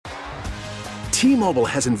T-Mobile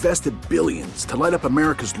has invested billions to light up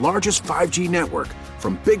America's largest 5G network,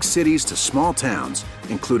 from big cities to small towns,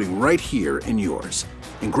 including right here in yours.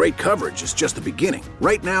 And great coverage is just the beginning.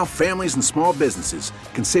 Right now, families and small businesses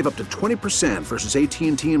can save up to 20% versus AT&T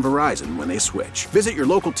and Verizon when they switch. Visit your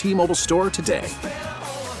local T-Mobile store today.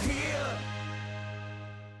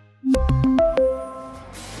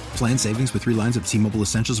 Plan savings with 3 lines of T-Mobile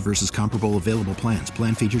Essentials versus comparable available plans.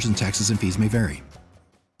 Plan features and taxes and fees may vary.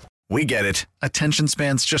 We get it. Attention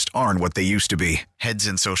spans just aren't what they used to be. Heads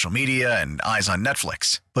in social media and eyes on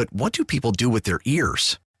Netflix. But what do people do with their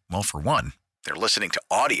ears? Well, for one, they're listening to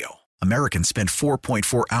audio. Americans spend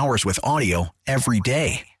 4.4 hours with audio every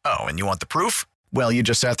day. Oh, and you want the proof? Well, you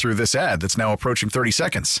just sat through this ad that's now approaching 30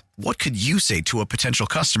 seconds. What could you say to a potential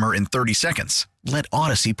customer in 30 seconds? Let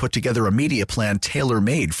Odyssey put together a media plan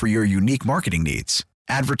tailor-made for your unique marketing needs.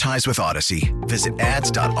 Advertise with Odyssey. Visit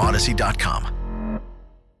ads.odyssey.com.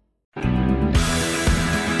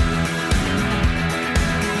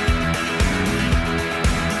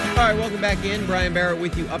 All right, welcome back in. Brian Barrett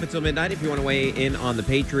with you up until midnight. If you want to weigh in on the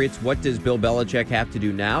Patriots, what does Bill Belichick have to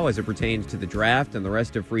do now as it pertains to the draft and the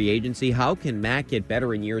rest of free agency? How can Matt get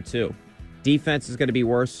better in year 2? Defense is going to be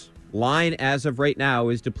worse. Line, as of right now,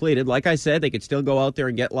 is depleted. Like I said, they could still go out there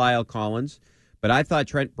and get Lyle Collins, but I thought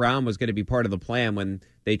Trent Brown was going to be part of the plan when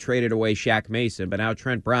they traded away Shaq Mason. But now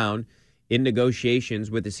Trent Brown in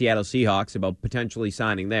negotiations with the Seattle Seahawks about potentially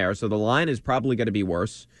signing there. So the line is probably going to be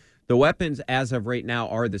worse. The weapons, as of right now,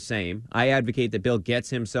 are the same. I advocate that Bill gets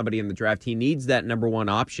him somebody in the draft. He needs that number one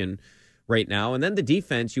option right now. And then the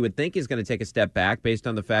defense, you would think, is going to take a step back based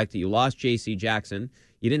on the fact that you lost J.C. Jackson.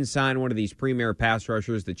 You didn't sign one of these premier pass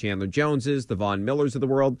rushers, the Chandler Joneses, the Von Millers of the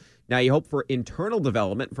world. Now you hope for internal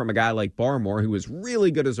development from a guy like Barmore, who was really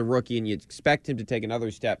good as a rookie, and you expect him to take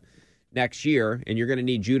another step next year. And you're going to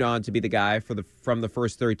need Judon to be the guy from the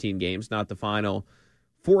first 13 games, not the final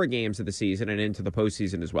 4 games of the season and into the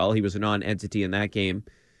postseason as well. He was a non-entity in that game.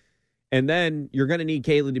 And then you're going to need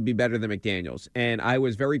Caleb to be better than McDaniels. And I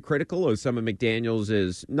was very critical of some of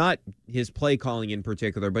McDaniels' not his play calling in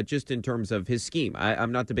particular, but just in terms of his scheme.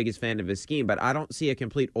 I'm not the biggest fan of his scheme, but I don't see a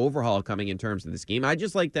complete overhaul coming in terms of the scheme. I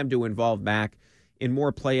just like them to involve Mac in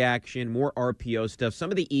more play action, more RPO stuff,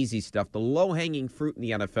 some of the easy stuff, the low-hanging fruit in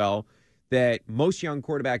the NFL that most young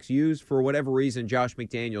quarterbacks use. For whatever reason, Josh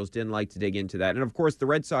McDaniels didn't like to dig into that. And, of course, the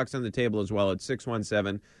Red Sox on the table as well at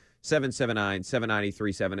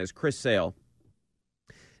 617-779-7937 as Chris Sale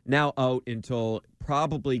now out until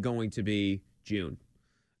probably going to be June.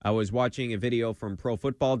 I was watching a video from Pro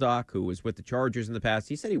Football Doc, who was with the Chargers in the past.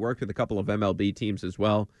 He said he worked with a couple of MLB teams as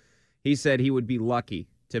well. He said he would be lucky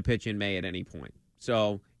to pitch in May at any point.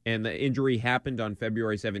 So, and the injury happened on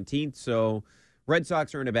February 17th, so Red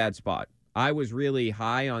Sox are in a bad spot. I was really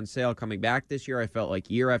high on Sale coming back this year. I felt like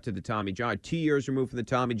year after the Tommy John, 2 years removed from the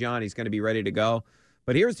Tommy John, he's going to be ready to go.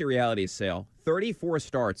 But here's the reality of Sale. 34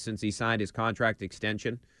 starts since he signed his contract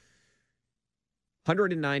extension.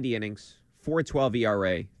 190 innings, 4.12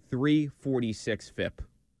 ERA, 3.46 FIP.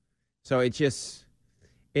 So it's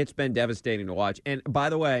been devastating to watch. And by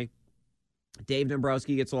the way, Dave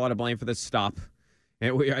Dombrowski gets a lot of blame for this. Stop.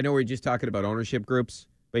 And I know we're just talking about ownership groups,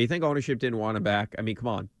 but you think ownership didn't want him back? I mean, come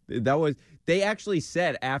on. They actually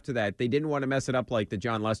said after that they didn't want to mess it up like the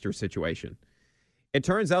John Lester situation. It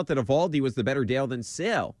turns out that Eovaldi was the better deal than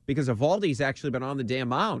Sale because Eovaldi's actually been on the damn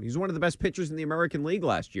mound. He's one of the best pitchers in the American League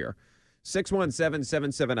last year.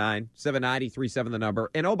 617-779-7937 the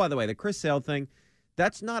number. And, oh, by the way, the Chris Sale thing,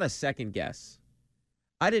 that's not a second guess.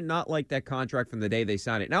 I did not like that contract from the day they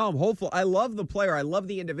signed it. Now I'm hopeful. I love the player. I love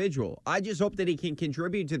the individual. I just hope that he can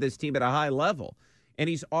contribute to this team at a high level. And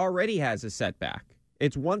he's already has a setback.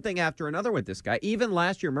 It's one thing after another with this guy. Even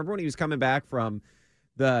last year, remember when he was coming back from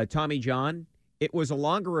the Tommy John? It was a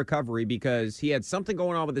longer recovery because he had something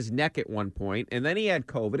going on with his neck at one point, and then he had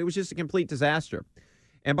COVID. It was just a complete disaster.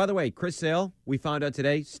 And by the way, Chris Sale, we found out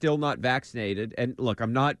today, still not vaccinated. And look,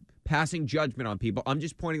 I'm not passing judgment on people. I'm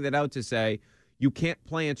just pointing that out to say you can't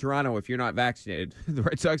play in Toronto if you're not vaccinated. The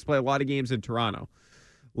Red Sox play a lot of games in Toronto.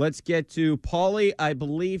 Let's get to Paulie. I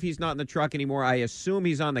believe he's not in the truck anymore. I assume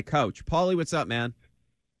he's on the couch. Paulie, what's up, man?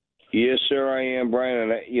 Yes, sir, I am, Brian.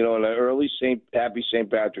 And, an early happy St.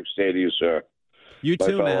 Patrick's Day to you, sir. You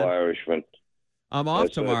too, my man. fellow Irishman. I'm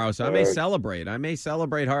off tomorrow, so I may celebrate. I may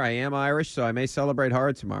celebrate hard. I am Irish, so I may celebrate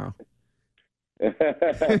hard tomorrow.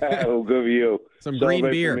 Well, good for you. Some green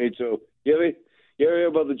beer. For me, too. You ever hear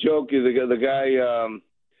about the joke? The guy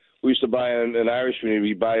who used to buy an Irishman,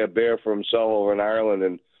 he'd buy a beer for himself over in Ireland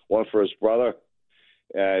and one for his brother.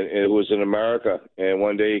 And it was in America. And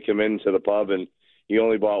one day he came into the pub and he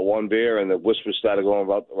only bought one beer, and the whispers started going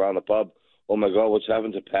around the pub. Oh, my God, what's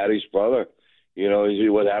happened to Patty's brother? You know,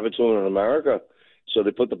 what happened to him in America? So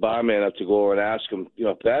they put the barman up to go over and ask him,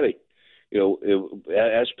 Patty,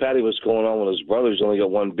 ask Patty what's going on with his brother. He's only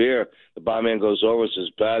got one beer. The barman goes over and says,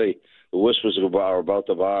 Patty, the whispers are about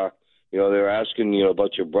the bar. They're asking,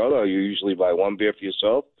 about your brother. You usually buy one beer for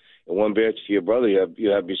yourself and one beer for your brother. You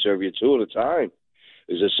have me serve you two at a time.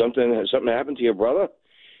 Is there something happened to your brother?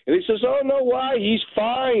 And he says, oh, no, why? He's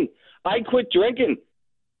fine. I quit drinking.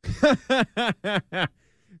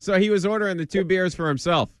 So he was ordering the two beers for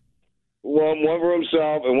himself. One for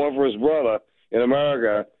himself and one for his brother in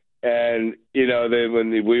America. And,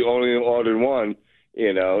 when we only ordered one,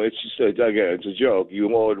 it's just, again, it's a joke.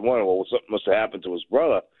 You ordered one. Well, something must have happened to his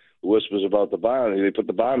brother. The whispers about the barman. They put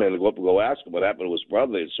the barman to go up and go ask him what happened to his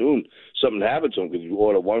brother. They assumed something happened to him because you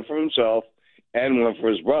order one for himself and one for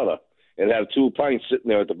his brother and have 2 pints sitting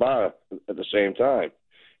there at the bar at the same time.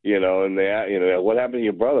 And they, what happened to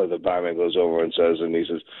your brother? The barman goes over and says, and he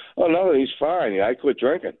says, oh, no, he's fine. I quit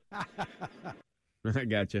drinking. I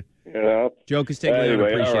got you. Joke is taken.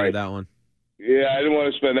 Anyway, appreciated right. That one. Yeah, I didn't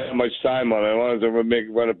want to spend that much time on it. I wanted to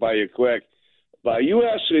run it by you quick. But you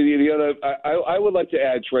asked me the other. I would like to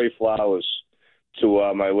add Trey Flowers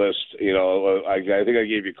to my list. I think I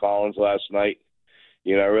gave you Collins last night.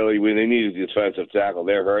 Really, when they need a defensive tackle,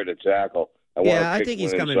 they're hurting to tackle. I think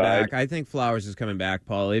he's coming back. I think Flowers is coming back,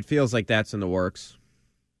 Paul. It feels like that's in the works.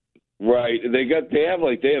 Right. They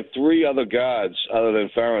have 3 other guards other than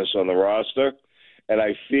Ferris on the roster, and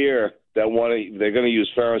I fear that they're going to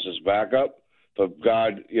use Ferris as backup for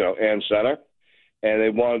guard, and center, and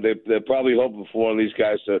they're probably hoping for one of these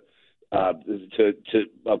guys to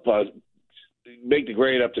make the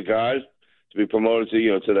grade up to guard, to be promoted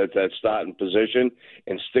to that starting position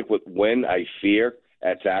and stick with Wynn, I fear,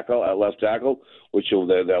 at left tackle, which the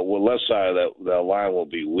left side of the line will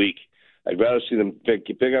be weak. I'd rather see them pick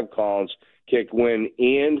up Collins, kick Wynn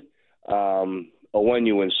and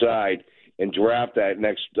Onwenu inside, and draft that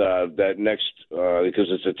next because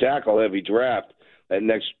it's a tackle heavy draft, that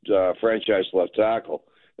next franchise left tackle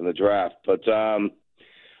in the draft. But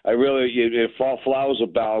I really Flowers will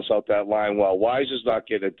balance out that line well. Wise is not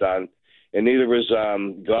getting it done, and neither is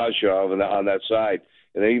Godshaw on that side.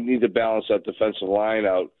 And they need to balance that defensive line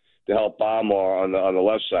out to help Barmore on the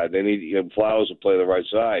left side. They need Flowers to play the right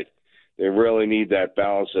side. They really need that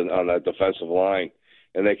balance on that defensive line,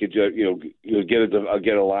 and they could get a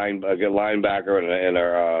linebacker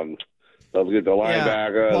and they'll get the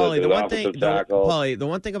linebacker, Paulie, the offensive tackle. Paulie, the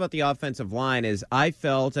one thing about the offensive line is I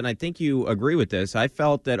felt, and I think you agree with this, I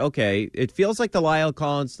felt that, okay, it feels like the Lyle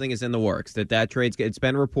Collins thing is in the works, that trade's, it's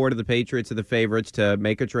been reported the Patriots are the favorites to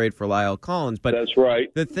make a trade for Lyle Collins. But that's right.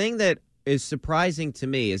 The thing that is surprising to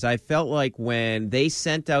me is I felt like when they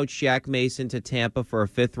sent out Shaq Mason to Tampa for a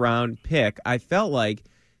 5th-round pick, I felt like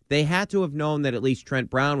they had to have known that at least Trent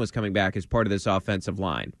Brown was coming back as part of this offensive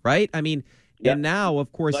line, right? I mean, yeah. And now,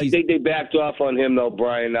 of course, I think they backed off on him, though,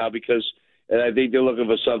 Brian, now because I think they're looking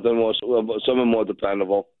for someone more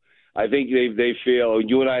dependable. I think they feel,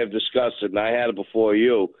 you and I have discussed it, and I had it before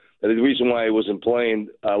you, that the reason why he wasn't playing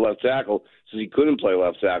left tackle is he couldn't play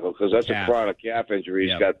left tackle because that's a chronic calf injury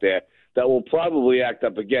he's got there that will probably act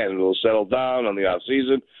up again. It will settle down on the off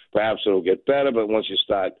season. Perhaps it will get better, but once you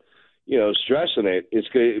start stressing it, it's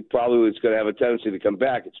going to have a tendency to come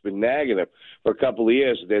back. It's been nagging them for a couple of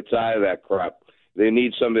years. They're tired of that crap. They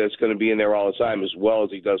need somebody that's going to be in there all the time as well as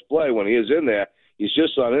he does play. When he is in there, he's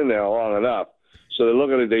just not in there long enough. So they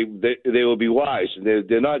look at it. They will be wise.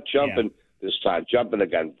 They're not jumping this time. Jumping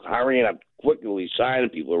again, hurrying up quickly, signing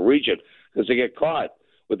people, reaching because they get caught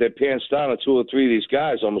with their pants down on 2 or 3 of these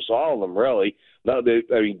guys. Almost all of them, really. Hunter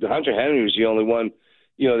Henry was the only one.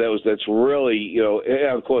 That's really,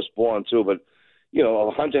 and of course, Bourne too, but,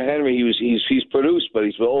 Hunter Henry, he's produced, but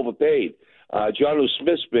he's been overpaid. Jonnu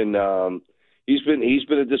Smith's been, he's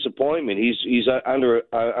been a disappointment. He's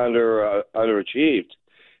underachieved.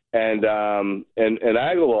 And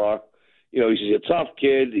Aguilar, he's a tough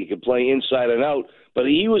kid. He can play inside and out, but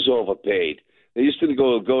he was overpaid. They just didn't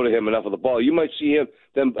go to him enough of the ball. You might see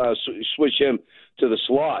them switch him to the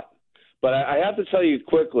slot. But I have to tell you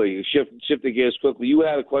quickly, shift the gears quickly. You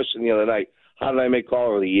had a question the other night. How did I make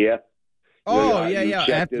Caller of the Year?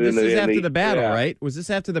 This is after the battle, right? Was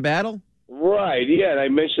this after the battle? Right, yeah. And I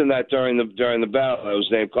mentioned that during the battle. I was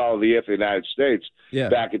named Caller of the Year for the United States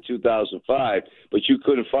back in 2005. But you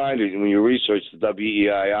couldn't find it when you researched the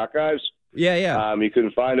WEI archives. Yeah. You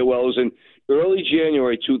couldn't find it. Well, it was in early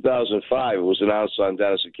January 2005. It was announced on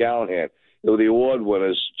Dennis and Callahan. They were the award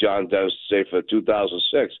winners, John Dennis say, for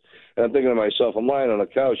 2006. And I'm thinking to myself, I'm lying on the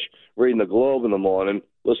couch reading the Globe in the morning,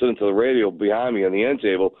 listening to the radio behind me on the end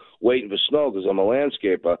table, waiting for snow because I'm a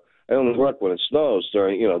landscaper. I only work when it snows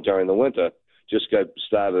during the winter, just got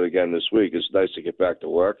started again this week. It's nice to get back to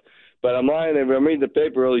work. But I'm reading the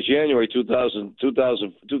paper early January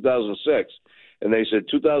 2006, and they said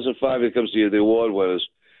 2005 it comes to the award winners,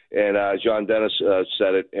 and John Dennis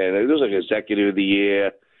said it, and it was like Executive of the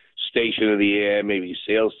Year, Station of the Year, maybe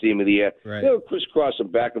Sales Team of the Year. Right. They were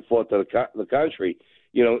crisscrossing back and forth to the country.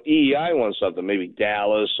 EEI won something, maybe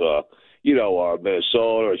Dallas or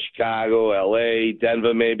Minnesota or Chicago, L.A.,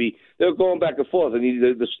 Denver maybe. They were going back and forth,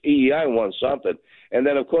 and this EEI won something. And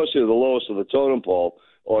then, of course, they're the lowest of the totem pole,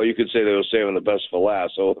 or you could say they were saving the best for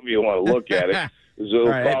last. So if you want to look at it, there's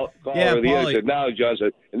a caller of the year. Said, now, John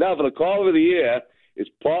said, and now for the caller of the year, it's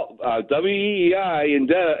Paul, WEEI in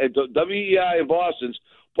Boston's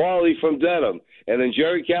Paulie from Dedham. And then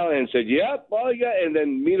Jerry Callahan said, yep, Paulie got it. And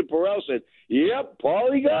then Mina Perel said, yep,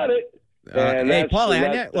 Paulie got it. And hey, that's,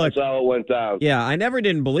 Paulie, that's how it went down. Yeah, I never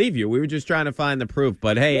didn't believe you. We were just trying to find the proof.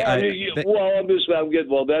 But, hey.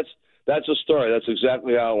 That's a story. That's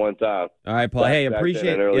exactly how it went down. All right, Paul. Hey,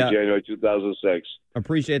 appreciate it. January 2006.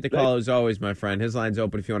 Appreciate the call as always, my friend. His line's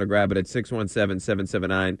open if you want to grab it at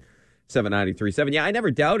 617-779-7937. Yeah, I never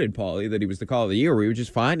doubted, Paulie, that he was the call of the year. We were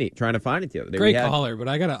just trying to find it the other day. Great caller, but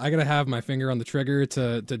I gotta have my finger on the trigger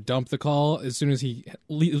to dump the call as soon as he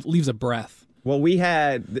leaves a breath. Well, we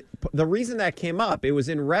had the reason that came up. It was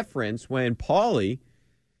in reference when Paulie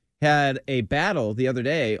had a battle the other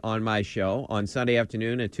day on my show on Sunday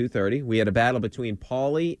afternoon at 2:30. We had a battle between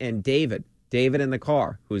Paulie and David. David in the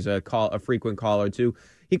car, who's a frequent caller too.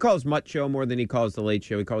 He calls Mutt Show more than he calls the Late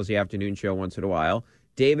Show. He calls the afternoon show once in a while.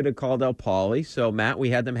 David had called out Paulie, so Matt,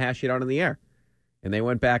 we had them hash it out on the air, and they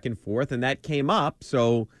went back and forth, and that came up.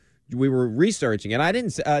 So we were researching, and I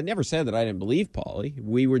never said that I didn't believe Paulie.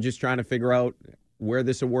 We were just trying to figure out where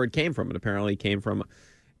this award came from, and apparently it came from.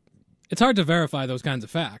 It's hard to verify those kinds of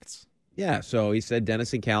facts. Yeah, so he said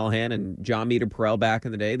Dennis and Callahan and John Meter Perel back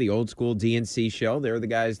in the day, the old school DNC show. They were the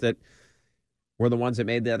guys that were the ones that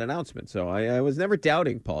made that announcement. So I was never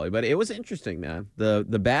doubting Paulie, but it was interesting, man. The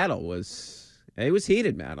battle was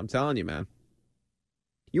heated, man. I'm telling you, man.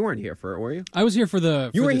 You weren't here for it, were you? I was here for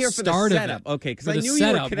the You were here for the setup. Okay, because I knew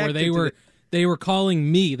you were connected where they were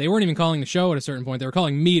calling me. They weren't even calling the show at a certain point. They were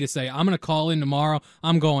calling me to say, I'm going to call in tomorrow.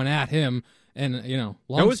 I'm going at him. And, it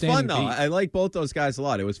was fun, though. I like both those guys a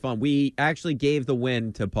lot. It was fun. We actually gave the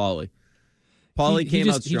win to Paulie. Paulie came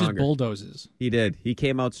out stronger. He just bulldozes. He did. He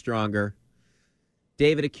came out stronger.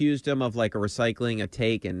 David accused him of a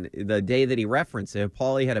take, and the day that he referenced it,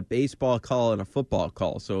 Paulie had a baseball call and a football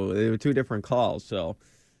call, so they were two different calls. So,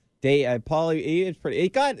 Paulie,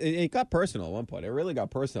 it got personal at one point. It really got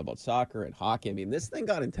personal about soccer and hockey. I mean, this thing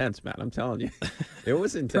got intense, man. I'm telling you, it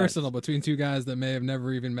was intense. Personal between two guys that may have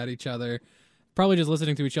never even met each other, probably just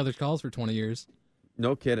listening to each other's calls for 20 years.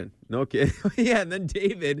 No kidding. Yeah, and then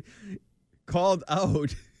David called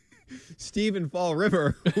out Stephen Fall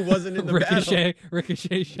River, who wasn't in the battle.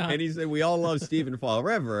 Ricochet shot. And he said, we all love Stephen Fall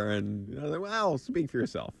River. And I was like, well, speak for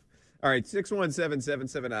yourself. All right,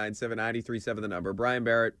 617-779-7937, the number. Brian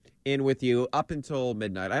Barrett in with you up until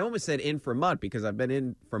midnight. I almost said in for Mutt because I've been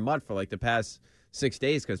in for Mutt for the past 6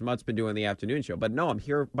 days because Mutt's been doing the afternoon show. But no, I'm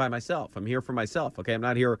here by myself. I'm here for myself, okay? I'm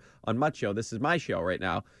not here on Mutt's show. This is my show right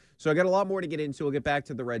now. So I got a lot more to get into. We'll get back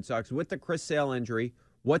to the Red Sox. With the Chris Sale injury,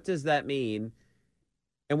 what does that mean?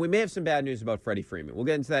 And we may have some bad news about Freddie Freeman. We'll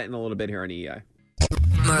get into that in a little bit here on EI.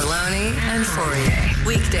 Merloni and Fourier,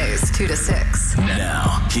 weekdays 2 to 6.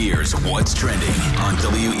 Now, here's what's trending on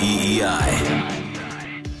WEEI.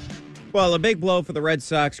 Well, a big blow for the Red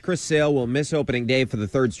Sox. Chris Sale will miss opening day for the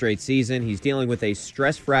third straight season. He's dealing with a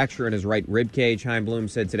stress fracture in his right rib cage. Chaim Bloom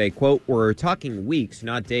said today, quote, we're talking weeks,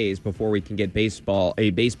 not days, before we can get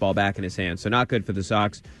a baseball back in his hands. So not good for the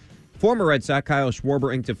Sox. Former Red Sox Kyle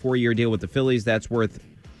Schwarber inked a 4-year deal with the Phillies. That's worth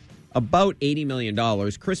about $80 million.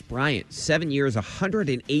 Chris Bryant, 7 years,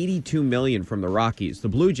 $182 million from the Rockies. The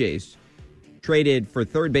Blue Jays traded for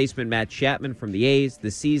third baseman Matt Chapman from the A's. The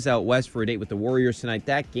C's out west for a date with the Warriors tonight.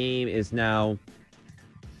 That game is now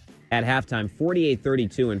at halftime,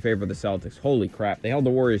 48-32 in favor of the Celtics. Holy crap. They held the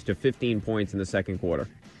Warriors to 15 points in the second quarter.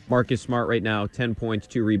 Marcus Smart right now, 10 points,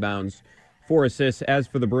 2 rebounds, 4 assists. As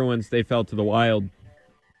for the Bruins, they fell to the Wild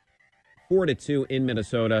 4-2 in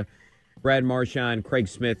Minnesota. Brad Marchand, Craig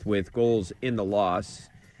Smith with goals in the loss.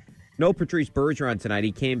 No Patrice Bergeron tonight.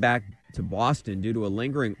 He came back to Boston due to a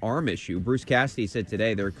lingering arm issue. Bruce Cassidy said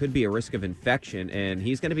today there could be a risk of infection, and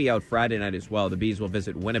he's going to be out Friday night as well. The Bees will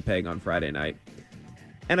visit Winnipeg on Friday night.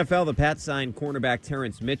 NFL, the Pats signed cornerback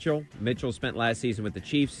Terrence Mitchell. Mitchell spent last season with the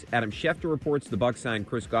Chiefs. Adam Schefter reports the Bucs signed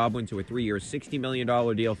Chris Godwin to a 3-year, $60 million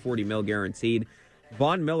deal, $40 million guaranteed.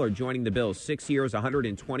 Von Miller joining the Bills, 6 years,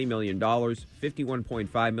 $120 million,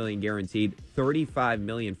 $51.5 million guaranteed, $35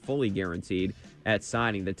 million fully guaranteed at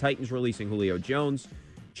signing. The Titans releasing Julio Jones.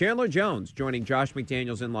 Chandler Jones joining Josh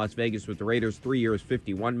McDaniels in Las Vegas with the Raiders, 3 years,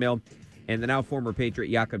 $51 million. And the now former Patriot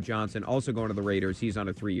Jakob Johnson also going to the Raiders. He's on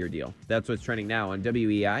a 3-year deal. That's what's trending now on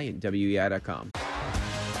WEI and WEI.com.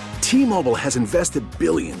 T-Mobile has invested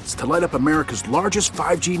billions to light up America's largest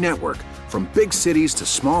 5G network, from big cities to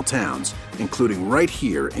small towns, including right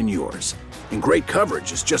here in yours. And great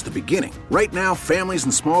coverage is just the beginning. Right now, families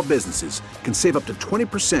and small businesses can save up to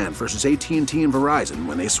 20% versus AT&T and Verizon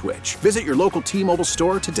when they switch. Visit your local T-Mobile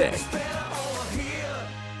store today.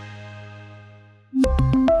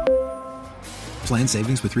 Plan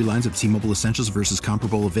savings with 3 lines of T-Mobile Essentials versus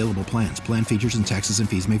comparable available plans. Plan features and taxes and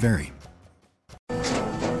fees may vary.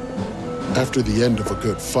 After the end of a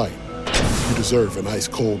good fight, you deserve an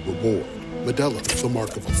ice-cold reward. Modelo is the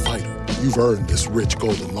mark of a fighter. You've earned this rich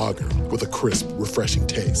golden lager with a crisp, refreshing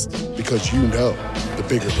taste. Because you know, the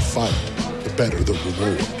bigger the fight, the better the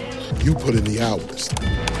reward. You put in the hours,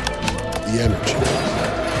 the energy,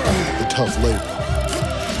 the tough labor.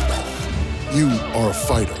 You are a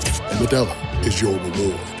fighter, and Modelo is your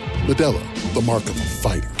reward. Modelo, the mark of a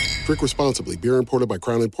fighter. Drink responsibly. Beer imported by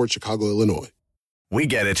Crown Imports, Chicago, Illinois. We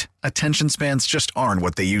get it. Attention spans just aren't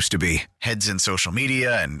what they used to be. Heads in social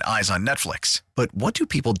media and eyes on Netflix. But what do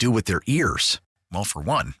people do with their ears? Well, for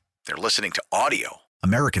one, they're listening to audio.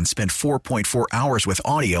 Americans spend 4.4 hours with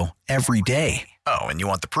audio every day. Oh, and you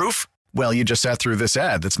want the proof? Well, you just sat through this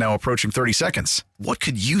ad that's now approaching 30 seconds. What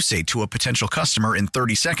could you say to a potential customer in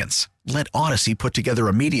 30 seconds? Let Odyssey put together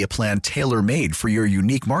a media plan tailor-made for your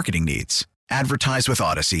unique marketing needs. Advertise with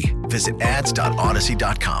Odyssey. Visit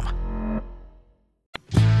ads.odyssey.com.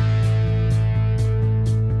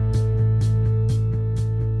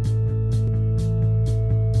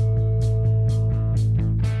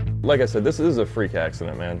 Like I said, this is a freak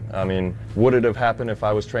accident, man. I mean, would it have happened if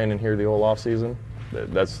I was training here the whole offseason?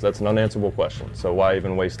 That's an unanswerable question, so why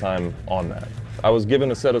even waste time on that? I was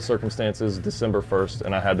given a set of circumstances December 1st,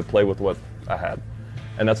 and I had to play with what I had.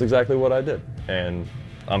 And that's exactly what I did. And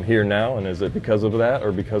I'm here now, and is it because of that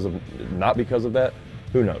or not because of that?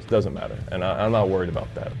 Who knows? Doesn't matter. And I'm not worried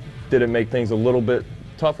about that. Did it make things a little bit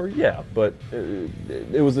tougher? Yeah, but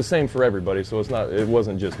it was the same for everybody, so it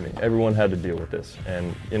wasn't just me. Everyone had to deal with this.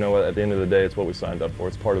 And you know, at the end of the day, it's what we signed up for.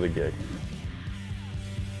 It's part of the gig.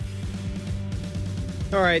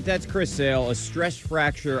 All right, that's Chris Sale. A stress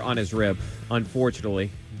fracture on his rib,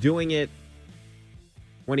 unfortunately. Doing it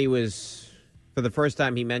when he was, for the first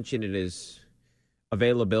time, he mentioned in his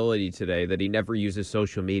availability today that he never uses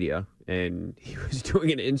social media. And he was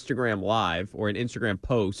doing an Instagram live or an Instagram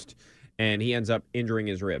post, and he ends up injuring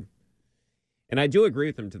his rib. And I do agree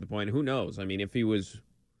with him to the point, who knows? I mean, if he was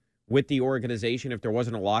with the organization, if there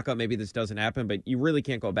wasn't a lockup, maybe this doesn't happen. But you really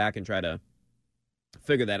can't go back and try to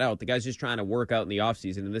figure that out. The guy's just trying to work out in the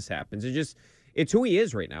offseason, and this happens. It's who he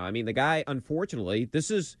is right now. I mean, the guy, unfortunately,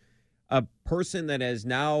 this is a person that has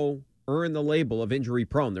now earned the label of injury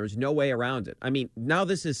prone. There's no way around it. I mean, now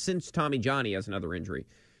this is since Tommy John, he has another injury.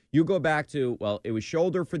 You go back to, well, it was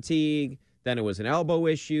shoulder fatigue, then it was an elbow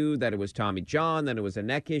issue, then it was Tommy John, then it was a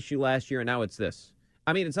neck issue last year, and now it's this.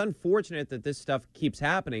 I mean, it's unfortunate that this stuff keeps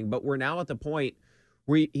happening, but we're now at the point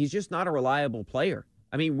where he's just not a reliable player.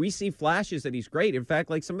 I mean, we see flashes that he's great. In fact,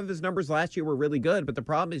 like some of his numbers last year were really good, but the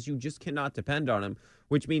problem is you just cannot depend on him,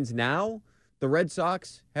 which means now the Red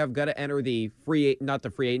Sox have got to enter not the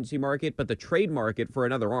free agency market, but the trade market for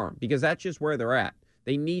another arm, because that's just where they're at.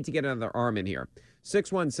 They need to get another arm in here.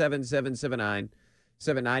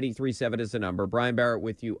 617-779-7937 is the number. Brian Barrett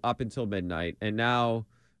with you up until midnight. And now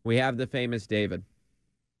we have the famous David.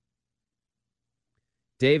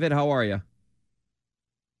 David, how are you?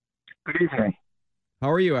 Good evening.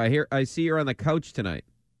 How are you? I see you're on the couch tonight.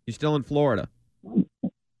 You still in Florida?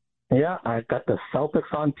 Yeah, I got the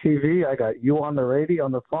Celtics on TV. I got you on the radio,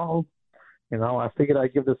 on the phone. You know, I figured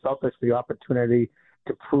I'd give the Celtics the opportunity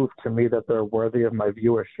to prove to me that they're worthy of my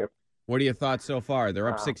viewership. What are your thoughts so far? They're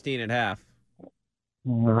up 16 at half.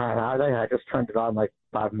 I just turned it on like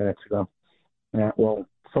 5 minutes ago. Yeah, well,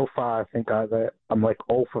 so far I think I'm like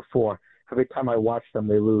 0 for 4. Every time I watch them,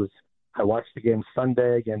 they lose. I watched the game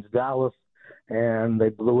Sunday against Dallas, and they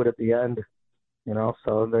blew it at the end. You know,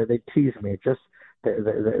 so they tease me.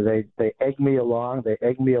 They egg me along. They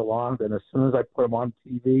egg me along. Then as soon as I put them on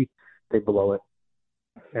TV, they blow it.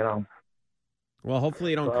 You know. Well, hopefully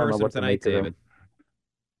you don't curse them tonight, David.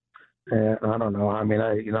 Yeah, I don't know. I mean,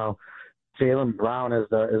 Jaylen Brown is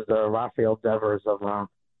the Rafael Devers of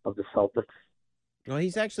the Celtics. Well,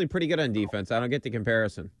 he's actually pretty good on defense. I don't get the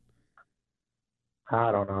comparison.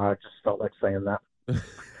 I don't know. I just felt like saying that.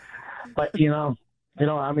 But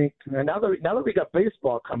I mean, now that we got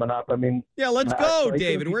baseball coming up, I mean, yeah, let's go,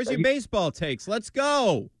 David. Where's your baseball takes? Let's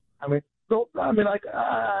go. I mean,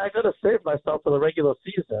 I got to save myself for the regular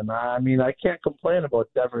season. I mean, I can't complain about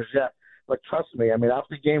Devers yet, but trust me, I mean,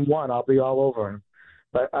 after game one, I'll be all over him.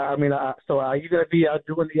 But I mean, so are you going to be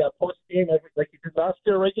doing the post game like you did last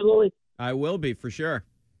year regularly? I will be for sure.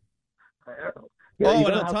 Yeah,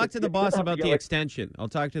 and I'll talk to the boss about the extension. I'll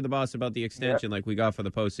talk to the boss about the extension like we got for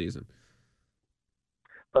the postseason.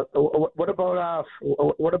 But what about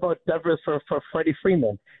Devers for Freddie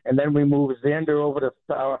Freeman, and then we move Xander over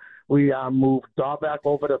to we move Dahlbeck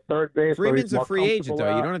over to third base. Freeman's a free agent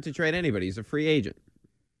though. You don't have to trade anybody. He's a free agent.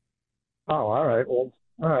 Oh, all right.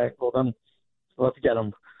 Well, then let's get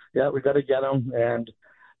him. Yeah, we got to get him, and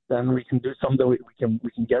then we can do something. We can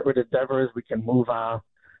get rid of Devers. We can move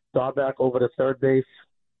Dahlbeck over to third base,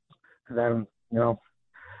 and then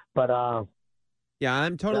but. Yeah,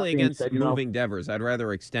 I'm totally against moving Devers. I'd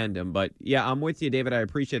rather extend him. But, yeah, I'm with you, David. I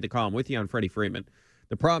appreciate the call. I'm with you on Freddie Freeman.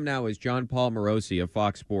 The problem now is John Paul Morosi of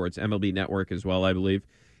Fox Sports, MLB Network as well, I believe.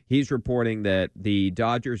 He's reporting that the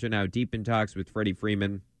Dodgers are now deep in talks with Freddie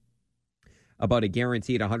Freeman about a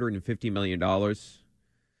guaranteed $150 million.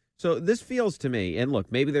 So this feels to me, and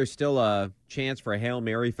look, maybe there's still a chance for a Hail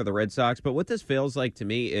Mary for the Red Sox, but what this feels like to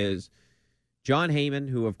me is John Heyman,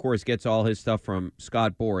 who, of course, gets all his stuff from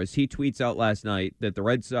Scott Boras, he tweets out last night that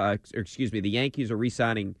the Yankees are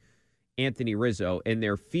re-signing Anthony Rizzo, and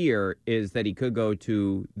their fear is that he could go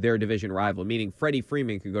to their division rival, meaning Freddie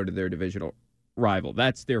Freeman could go to their divisional rival.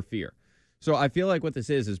 That's their fear. So I feel like what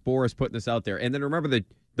this is Boras putting this out there. And then remember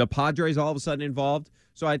the Padres all of a sudden involved.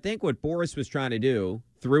 So I think what Boras was trying to do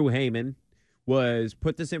through Heyman was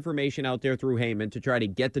put this information out there through Heyman to try to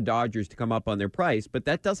get the Dodgers to come up on their price, but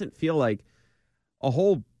that doesn't feel like a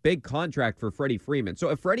whole big contract for Freddie Freeman. So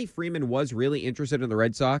if Freddie Freeman was really interested in the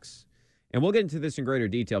Red Sox, and we'll get into this in greater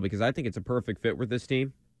detail because I think it's a perfect fit with this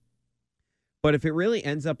team, but if it really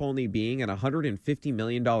ends up only being an $150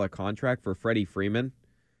 million contract for Freddie Freeman,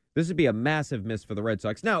 this would be a massive miss for the Red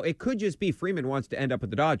Sox. Now, it could just be Freeman wants to end up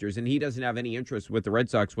with the Dodgers, and he doesn't have any interest with the Red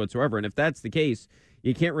Sox whatsoever. And if that's the case,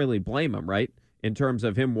 you can't really blame him, right? In terms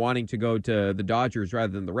of him wanting to go to the Dodgers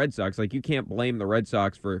rather than the Red Sox. Like, you can't blame the Red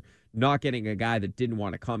Sox for not getting a guy that didn't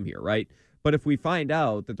want to come here, right? But if we find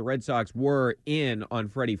out that the Red Sox were in on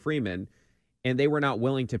Freddie Freeman and they were not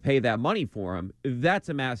willing to pay that money for him, that's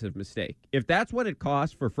a massive mistake. If that's what it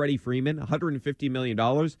costs for Freddie Freeman, $150 million,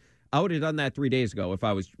 I would have done that 3 days ago if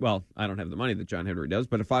I was, well, I don't have the money that John Henry does,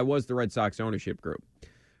 but if I was the Red Sox ownership group.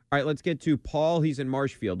 All right, let's get to Paul. He's in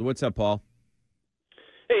Marshfield. What's up, Paul?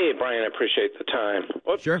 Hey, Brian, I appreciate the time.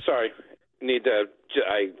 Oops, sure. Sorry.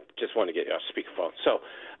 I just want to get you off speakerphone. So,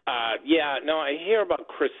 I hear about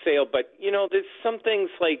Chris Sale, but, there's some things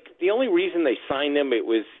like the only reason they signed him, it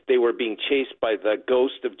was they were being chased by the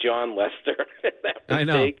ghost of John Lester. I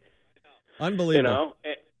know. Unbelievable.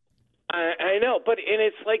 I know, but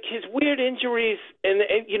it's like his weird injuries and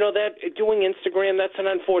that doing Instagram, that's an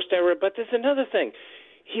unforced error. But there's another thing.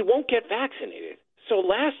 He won't get vaccinated. So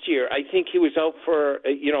last year, I think he was out for,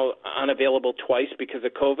 unavailable twice because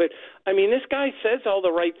of COVID. I mean, this guy says all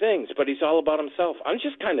the right things, but he's all about himself. I'm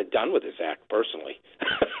just kind of done with his act, personally.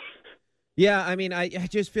 Yeah, I mean, I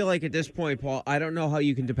just feel like at this point, Paul, I don't know how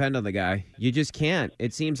you can depend on the guy. You just can't.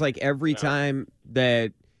 It seems like every time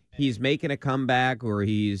that he's making a comeback or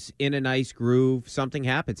he's in a nice groove, something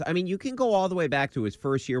happens. I mean, you can go all the way back to his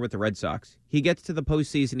first year with the Red Sox. He gets to the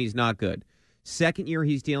postseason, he's not good. Second year,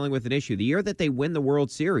 he's dealing with an issue. The year that they win the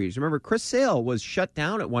World Series, remember, Chris Sale was shut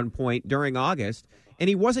down at one point during August, and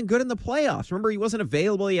he wasn't good in the playoffs. Remember, he wasn't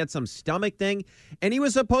available. He had some stomach thing, and he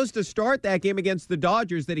was supposed to start that game against the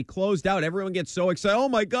Dodgers that he closed out. Everyone gets so excited. Oh,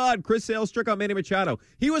 my God, Chris Sale struck out Manny Machado.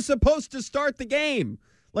 He was supposed to start the game.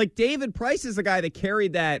 Like, David Price is the guy that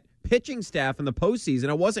carried that pitching staff in the postseason.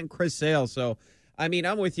 It wasn't Chris Sale. So, I mean,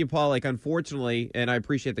 I'm with you, Paul. Like, unfortunately, and I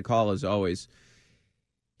appreciate the call as always,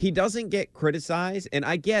 he doesn't get criticized, and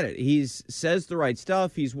I get it. He says the right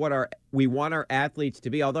stuff. He's what we want our athletes to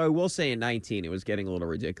be. Although I will say in 19, it was getting a little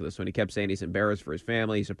ridiculous when he kept saying he's embarrassed for his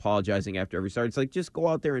family. He's apologizing after every start. It's like, just go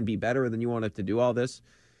out there and be better than you want to have to do all this.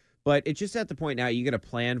 But it's just at the point now you got to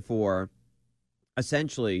plan for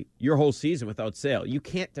essentially your whole season without Sale. You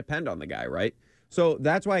can't depend on the guy, right? So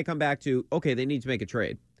that's why I come back to, okay, they need to make a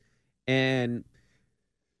trade. And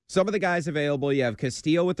some of the guys available, you have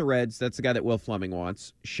Castillo with the Reds. That's the guy that Will Fleming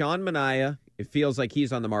wants. Sean Manaea, it feels like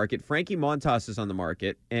he's on the market. Frankie Montas is on the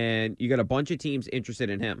market. And you got a bunch of teams interested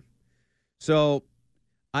in him. So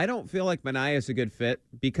I don't feel like Manaea is a good fit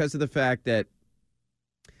because of the fact that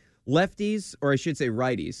lefties, or I should say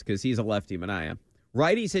righties, because he's a lefty, Manaea,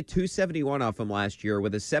 Righties hit 271 off him last year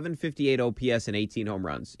with a 758 OPS and 18 home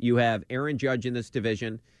runs. You have Aaron Judge in this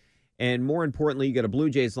division, and more importantly, you got a Blue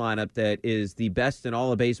Jays lineup that is the best in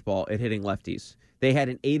all of baseball at hitting lefties. They had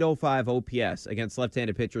an 805 OPS against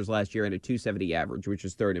left-handed pitchers last year and a 270 average, which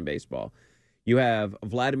is third in baseball. You have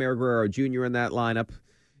Vladimir Guerrero Jr. in that lineup.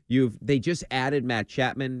 They just added Matt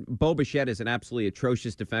Chapman. Bo Bichette is an absolutely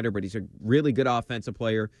atrocious defender, but he's a really good offensive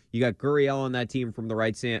player. You got Gurriel on that team from the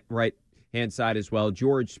right-hand side as well.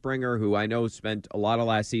 George Springer, who I know spent a lot of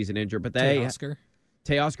last season injured, but Teoscar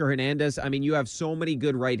Hernandez. I mean, you have so many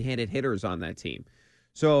good right-handed hitters on that team.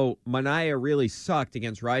 So Manaea really sucked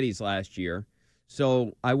against righties last year,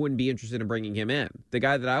 so I wouldn't be interested in bringing him in. The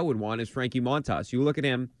guy that I would want is Frankie Montas. You look at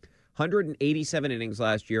him, 187 innings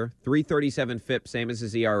last year, 337 FIP, same as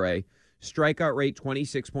his ERA. Strikeout rate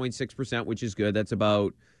 26.6%, which is good. That's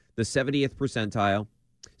about the 70th percentile.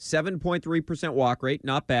 7.3% walk rate,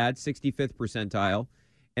 not bad, 65th percentile.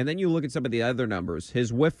 And then you look at some of the other numbers.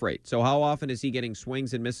 His whiff rate. So how often is he getting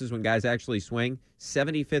swings and misses when guys actually swing?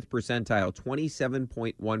 75th percentile,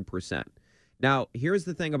 27.1%. Now, here's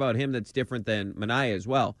the thing about him that's different than Manaea as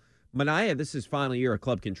well. Manaea, this is final year of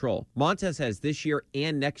club control. Montes has this year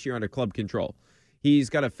and next year under club control. He's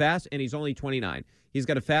got and he's only 29. He's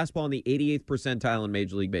got a fastball in the 88th percentile in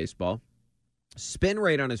Major League Baseball. Spin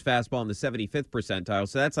rate on his fastball in the 75th percentile,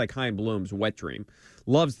 so that's like Chaim Bloom's wet dream.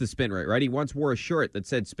 Loves the spin rate, right? He once wore a shirt that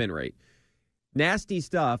said spin rate. Nasty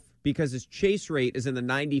stuff because his chase rate is in the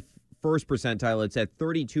 91st percentile. It's at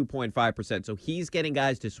 32.5%, so he's getting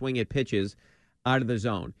guys to swing at pitches out of the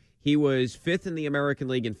zone. He was 5th in the American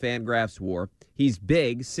League in Fangraphs WAR. He's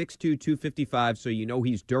big, 6'2", 255, so you know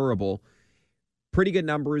he's durable. Pretty good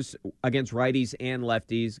numbers against righties and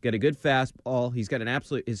lefties. Got a good fastball. He's got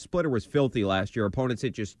his splitter was filthy last year. Opponents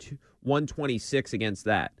hit just 126 against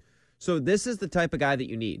that. So this is the type of guy that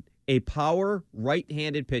you need. A power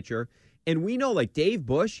right-handed pitcher. And we know, like Dave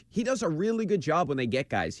Bush, he does a really good job when they get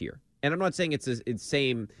guys here. And I'm not saying it's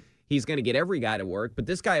same. He's going to get every guy to work, but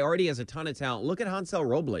this guy already has a ton of talent. Look at Hansel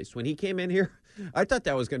Robles. When he came in here, I thought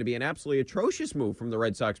that was going to be an absolutely atrocious move from the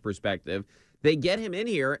Red Sox perspective. They get him in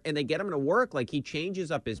here, and they get him to work. Like, he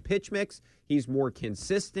changes up his pitch mix. He's more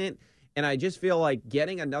consistent. And I just feel like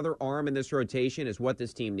getting another arm in this rotation is what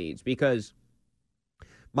this team needs. Because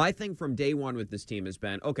my thing from day one with this team has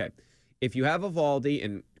been, okay, if you have Eovaldi,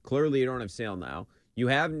 and clearly you don't have Sale now, you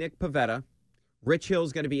have Nick Pivetta, Rich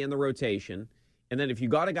Hill's going to be in the rotation, and then if you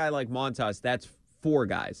got a guy like Montas, that's 4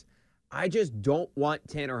 guys. I just don't want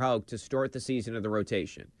Tanner Houck to start the season of the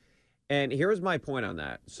rotation. And here's my point on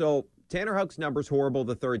that. So Tanner Houck's number's horrible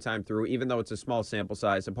the third time through, even though it's a small sample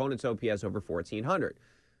size. Opponent's OPS over 1,400.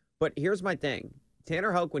 But here's my thing.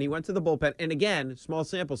 Tanner Houck, when he went to the bullpen, and again, small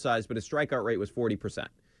sample size, but his strikeout rate was 40%.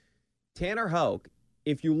 Tanner Houck,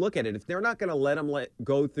 if you look at it, if they're not going to let him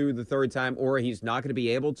go through the third time, or he's not going to be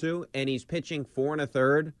able to, and he's pitching 4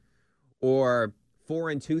 1/3, or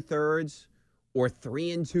 4 2/3, or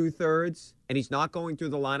 3 2/3, and he's not going through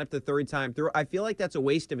the lineup the third time through, I feel like that's a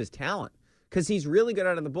waste of his talent because he's really good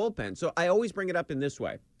out of the bullpen. So I always bring it up in this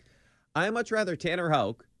way. I much rather Tanner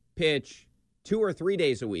Houck pitch 2 or 3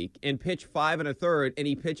 days a week and pitch 5 1/3, and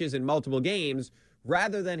he pitches in multiple games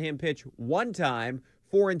rather than him pitch one time,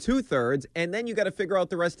 4 2/3, and then you got to figure out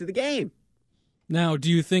the rest of the game. Now, do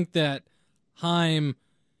you think that Chaim,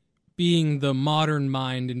 being the modern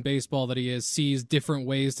mind in baseball that he is, sees different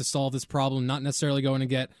ways to solve this problem, not necessarily going to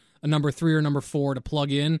get a number 3 or number 4 to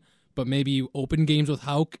plug in, but maybe you open games with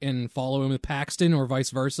Houck and follow him with Paxton or vice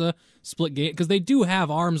versa, split game? Because they do have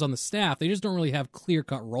arms on the staff. They just don't really have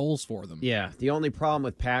clear-cut roles for them. Yeah, the only problem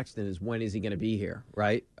with Paxton is when is he going to be here,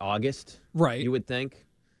 right? August? Right. You would think.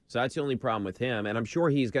 So that's the only problem with him, and I'm sure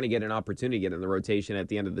he's going to get an opportunity to get in the rotation at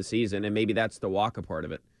the end of the season, and maybe that's the Walker part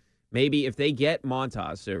of it. Maybe if they get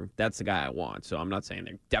Montas, that's the guy I want. So I'm not saying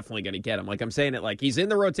they're definitely going to get him. Like, I'm saying it like he's in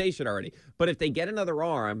the rotation already. But if they get another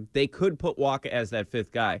arm, they could put Walker as that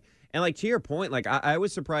 5th guy. And, like, to your point, like, I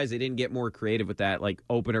was surprised they didn't get more creative with that, like,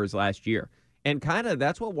 openers last year. And kind of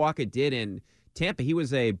that's what Walker did in Tampa. He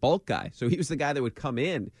was a bulk guy. So he was the guy that would come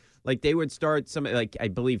in. Like, they would start some, like, I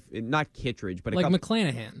believe, not Kittredge, but like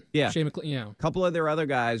McClanahan. Yeah. A couple of their other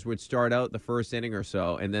guys would start out the first inning or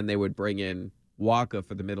so, and then they would bring in Walker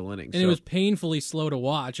for the middle innings. And it was painfully slow to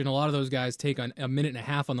watch, and a lot of those guys take a minute and a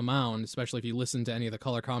half on the mound, especially if you listen to any of the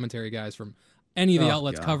color commentary guys from any of the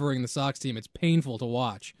outlets covering the Sox team. It's painful to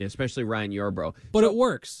watch. Yeah, especially Ryan Yarbrough. But it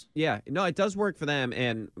works. Yeah, no, it does work for them.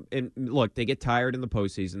 And look, they get tired in the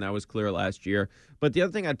postseason. That was clear last year. But the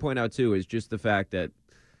other thing I'd point out, too, is just the fact that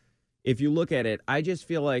if you look at it, I just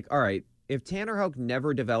feel like, all right, if Tanner Houck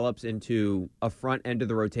never develops into a front end of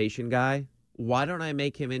the rotation guy, why don't I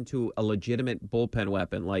make him into a legitimate bullpen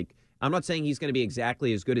weapon? Like, I'm not saying he's going to be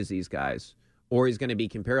exactly as good as these guys or he's going to be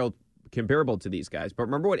comparable to these guys. But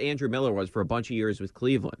remember what Andrew Miller was for a bunch of years with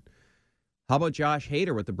Cleveland. How about Josh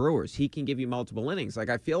Hader with the Brewers? He can give you multiple innings. Like,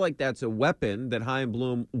 I feel like that's a weapon that Chaim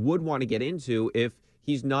Bloom would want to get into if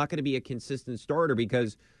he's not going to be a consistent starter,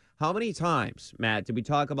 because how many times, Matt, did we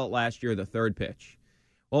talk about last year the third pitch?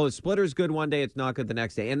 Well, his splitter's good one day, it's not good the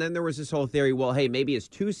next day. And then there was this whole theory, well, hey, maybe his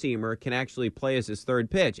two-seamer can actually play as his third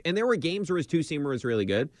pitch. And there were games where his two-seamer was really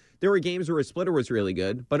good. There were games where his splitter was really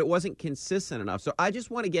good, but it wasn't consistent enough. So I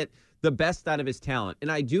just want to get the best out of his talent. And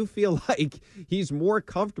I do feel like he's more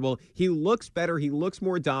comfortable. He looks better. He looks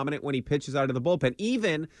more dominant when he pitches out of the bullpen.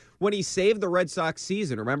 Even when he saved the Red Sox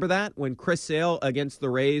season. Remember that? When Chris Sale against the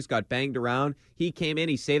Rays got banged around, he came in,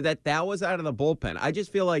 he saved that. That was out of the bullpen. I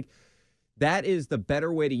just feel like that is the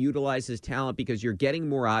better way to utilize his talent because you're getting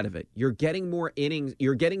more out of it. You're getting more innings.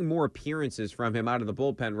 You're getting more appearances from him out of the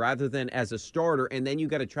bullpen rather than as a starter, and then you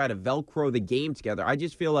got to try to Velcro the game together. I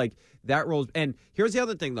just feel like that rolls. And here's the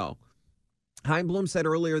other thing, though. Chaim Bloom said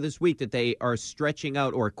earlier this week that they are stretching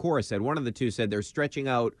out, or Cora said, one of the two said they're stretching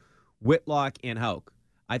out Whitlock and Houck.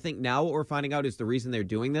 I think now what we're finding out is the reason they're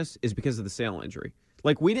doing this is because of the Sale injury.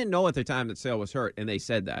 Like, we didn't know at the time that Sale was hurt, and they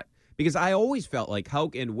said that. Because I always felt like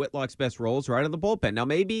Houck and Whitlock's best roles are out of the bullpen. Now,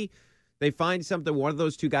 maybe they find something, one of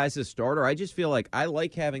those two guys as starter. I just feel like I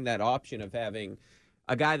like having that option of having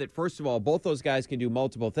a guy that, first of all, both those guys can do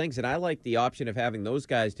multiple things. And I like the option of having those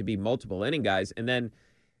guys to be multiple inning guys. And then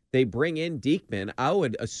they bring in Diekman. I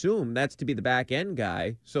would assume that's to be the back end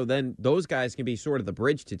guy. So then those guys can be sort of the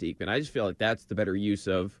bridge to Diekman. I just feel like that's the better use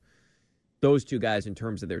of those two guys in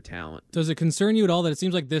terms of their talent. Does it concern you at all that it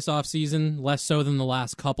seems like this offseason, less so than the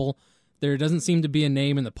last couple, there doesn't seem to be a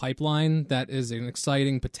name in the pipeline that is an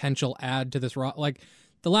exciting potential add to this like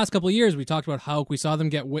the last couple of years, we talked about Houck. We saw them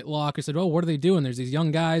get Whitlock. We said, oh, what are they doing? There's these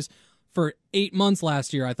young guys. For 8 months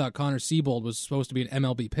last year, I thought Connor Siebold was supposed to be an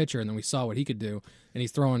MLB pitcher, and then we saw what he could do, and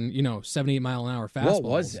he's throwing 78-mile-an-hour fastballs. What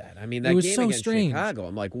was that? I mean, that was game so against strange. Chicago,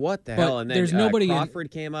 I'm like, what the hell? And then there's nobody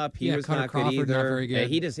Crawford came up. He was Connor not Crawford, good either. not very good.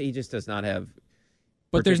 He just does not have.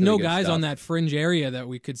 But there's no particularly good guys stuff on that fringe area that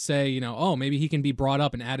we could say, oh, maybe he can be brought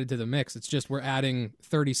up and added to the mix. It's just we're adding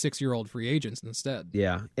 36-year-old free agents instead.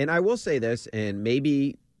 Yeah, and I will say this, and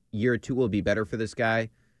maybe year two will be better for this guy,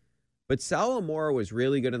 but Sal Amora was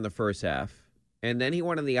really good in the first half. And then he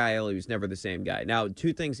went on the IL. He was never the same guy. Now,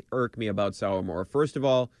 two things irk me about Sal Amora. First of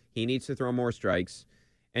all, he needs to throw more strikes.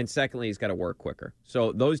 And secondly, he's got to work quicker.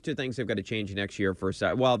 So those two things have got to change next year for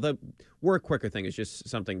Sal. Well, the work quicker thing is just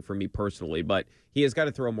something for me personally, but he has got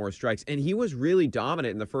to throw more strikes. And he was really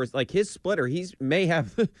dominant in the first. Like, his splitter, he may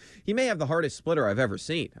have the hardest splitter I've ever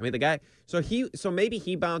seen. I mean, the guy. So maybe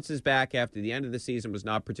he bounces back after the end of the season was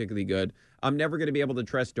not particularly good. I'm never going to be able to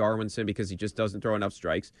trust Darwinson because he just doesn't throw enough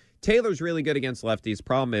strikes. Taylor's really good against lefties.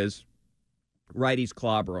 Problem is, righties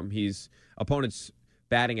clobber him. His opponent's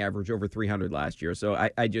batting average over 300 last year, so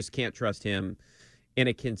I just can't trust him in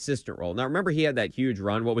a consistent role. Now, remember, he had that huge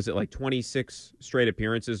run. What was it, like 26 straight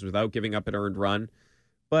appearances without giving up an earned run?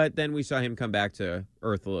 But then we saw him come back to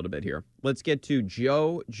earth a little bit here. Let's get to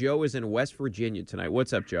Joe. Joe is in West Virginia tonight.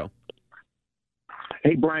 What's up, Joe?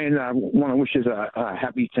 Hey, Brian, I want to wish you a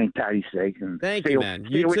happy St. Patty's Day. And Thank you, man.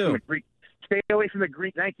 You too. Stay away from the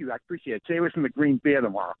green. Thank you. I appreciate it. Stay away from the green beer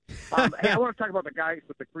tomorrow. Hey, I want to talk about the guys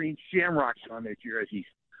with the green shamrocks on their jerseys.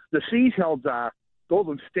 The Seas held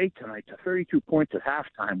Golden State tonight to 32 points at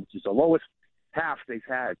halftime, which is the lowest half they've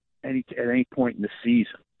had at any point in the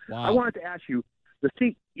season. Wow. I wanted to ask you, the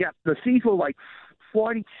Seas were like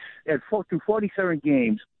 47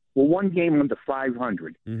 games. Well, one game under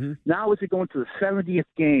 500. Mm-hmm. Now, as they go into the 70th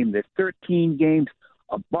game, they're 13 games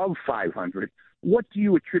above 500. What do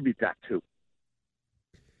you attribute that to?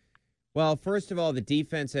 Well, first of all, the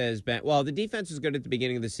defense has been... Well, the defense was good at the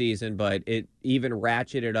beginning of the season, but it even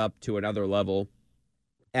ratcheted up to another level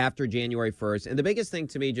after January 1st. And the biggest thing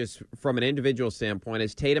to me, just from an individual standpoint,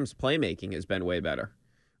 is Tatum's playmaking has been way better,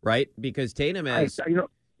 right? Because Tatum has...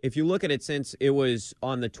 if you look at it since it was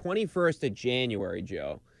on the 21st of January,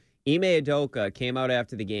 Joe, Ime Udoka came out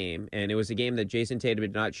after the game, and it was a game that Jason Tatum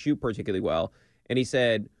did not shoot particularly well, and he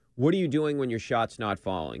said, what are you doing when your shot's not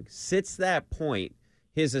falling? Since that point,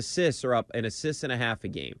 his assists are up an assist and a half a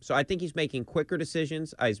game. So I think he's making quicker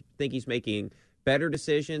decisions. I think he's making better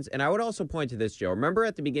decisions. And I would also point to this, Joe. Remember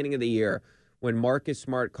at the beginning of the year when Marcus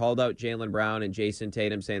Smart called out Jaylen Brown and Jason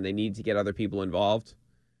Tatum saying they need to get other people involved?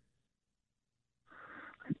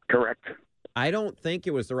 Correct. I don't think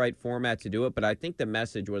it was the right format to do it, but I think the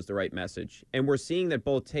message was the right message. And we're seeing that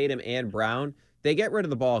both Tatum and Brown they get rid of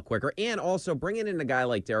the ball quicker. And also bringing in a guy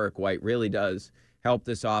like Derek White really does help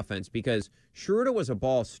this offense because Schroeder was a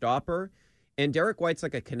ball stopper, and Derek White's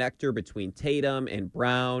like a connector between Tatum and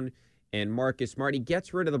Brown and Marcus Smart. He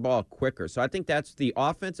gets rid of the ball quicker. So I think that's the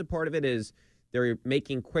offensive part of it is they're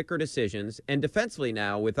making quicker decisions. And defensively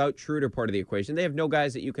now, without Schroeder part of the equation, they have no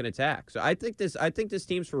guys that you can attack. So I think this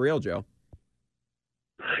team's for real, Joe.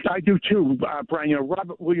 I do too, Brian. You know,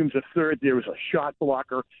 Robert Williams III, there was a shot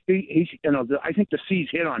blocker. He's I think the C's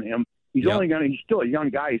hit on him. He's still a young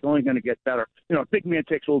guy. He's only going to get better. You know, a big man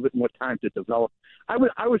takes a little bit more time to develop. I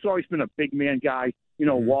was always been a big man guy. You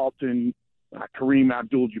know, Walton, Kareem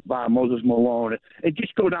Abdul-Jabbar, Moses Malone, and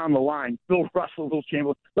just go down the line. Bill Russell, Will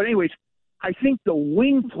Chamberlain. But anyways, I think the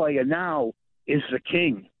wing player now is the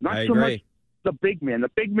king. Not so much the big man.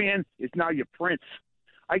 The big man is now your prince.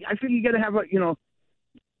 I think you got to have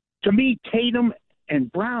to me, Tatum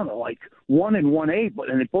and Brown are like 1 and 1A,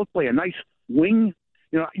 and they both play a nice wing.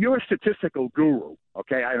 You know, you're a statistical guru,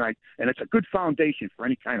 okay? And it's a good foundation for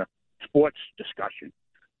any kind of sports discussion.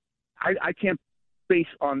 I can't base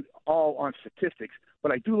all on statistics,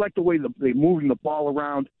 but I do like the way they're moving the ball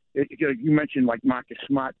around. You mentioned like Marcus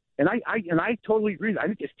Smart, and I totally agree. I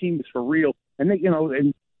think this team is for real, and they,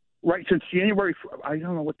 right since January, I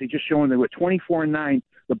don't know what they just showing. They were 24-9,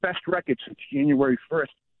 the best record since January 1st.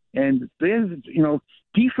 And then,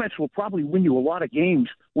 defense will probably win you a lot of games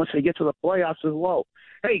once they get to the playoffs as well.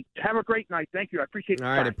 Hey, have a great night. Thank you. I appreciate it.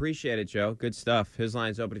 All right, appreciate it, Joe. Good stuff. His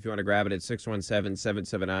line's open if you want to grab it at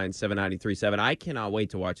 617-779-7937. I cannot wait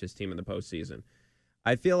to watch this team in the postseason.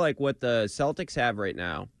 I feel like what the Celtics have right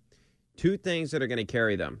now, two things that are going to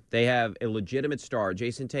carry them. They have a legitimate star.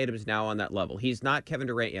 Jason Tatum is now on that level. He's not Kevin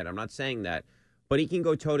Durant yet. I'm not saying that. But he can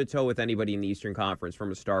go toe-to-toe with anybody in the Eastern Conference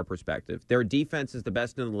from a star perspective. Their defense is the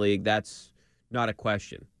best in the league. That's not a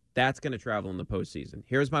question. That's going to travel in the postseason.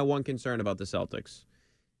 Here's my one concern about the Celtics.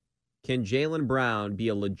 Can Jaylen Brown be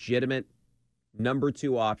a legitimate number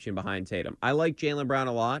 2 option behind Tatum? I like Jaylen Brown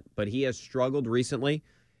a lot, but he has struggled recently.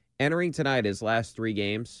 Entering tonight, his last 3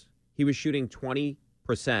 games, he was shooting 20%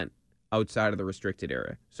 outside of the restricted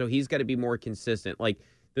area. So he's got to be more consistent. Like,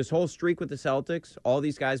 this whole streak with the Celtics, all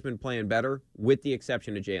these guys have been playing better with the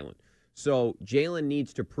exception of Jaylen. So Jaylen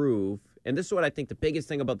needs to prove, and this is what I think the biggest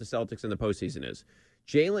thing about the Celtics in the postseason is,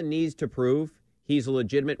 Jaylen needs to prove he's a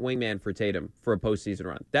legitimate wingman for Tatum for a postseason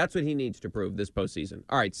run. That's what he needs to prove this postseason.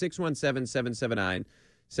 All right,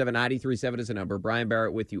 617-779-7937 is the number. Brian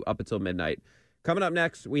Barrett with you up until midnight. Coming up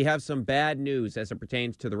next, we have some bad news as it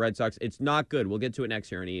pertains to the Red Sox. It's not good. We'll get to it next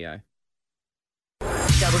here on EEI.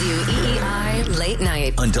 WEEI Late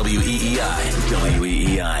Night. On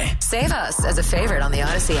WEEI. Save us as a favorite on the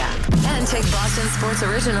Odyssey app. And take Boston Sports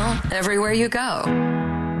Original everywhere you go.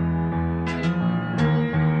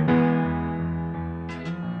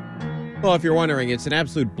 Well, if you're wondering, it's an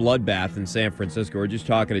absolute bloodbath in San Francisco. We're just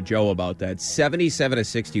talking to Joe about that.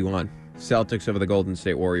 77-61. Celtics over the Golden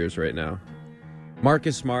State Warriors right now.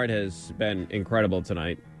 Marcus Smart has been incredible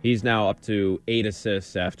tonight. He's now up to 8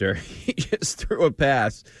 assists after he just threw a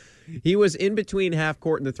pass. He was in between half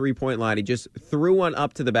court and the three-point line. He just threw one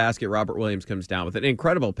up to the basket. Robert Williams comes down with it. An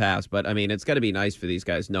incredible pass, but, I mean, it's got to be nice for these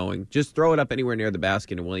guys knowing. Just throw it up anywhere near the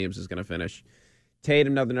basket and Williams is going to finish.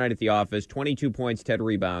 Tatum, another night at the office, 22 points, 10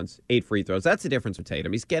 rebounds, 8 free throws. That's the difference with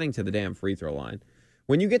Tatum. He's getting to the damn free throw line.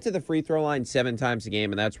 When you get to the free throw line 7 times a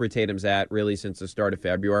game, and that's where Tatum's at really since the start of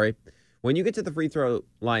February, when you get to the free throw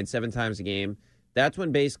line 7 times a game, that's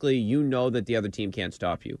when basically you know that the other team can't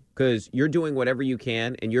stop you because you're doing whatever you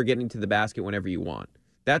can and you're getting to the basket whenever you want.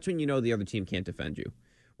 That's when you know the other team can't defend you.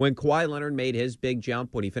 When Kawhi Leonard made his big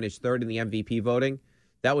jump when he finished 3rd in the MVP voting,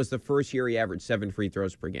 that was the first year he averaged 7 free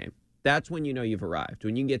throws per game. That's when you know you've arrived,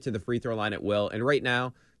 when you can get to the free throw line at will. And right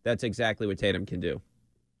now, that's exactly what Tatum can do.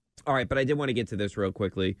 All right, but I did want to get to this real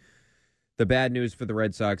quickly. The bad news for the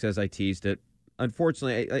Red Sox, as I teased it.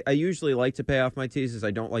 Unfortunately, I usually like to pay off my teases. I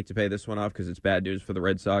don't like to pay this one off because it's bad news for the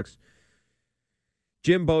Red Sox.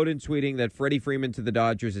 Jim Bowden tweeting that Freddie Freeman to the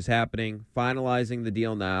Dodgers is happening, finalizing the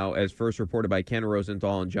deal now, as first reported by Ken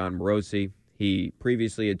Rosenthal and John Morosi. He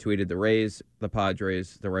previously had tweeted the Rays, the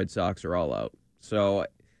Padres, the Red Sox are all out. So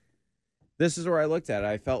this is where I looked at it.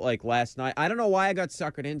 I felt like last night, I don't know why I got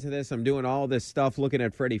suckered into this. I'm doing all this stuff, looking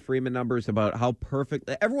at Freddie Freeman numbers about how perfect.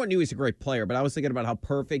 Everyone knew he's a great player, but I was thinking about how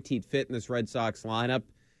perfect he'd fit in this Red Sox lineup.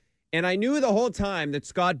 And I knew the whole time that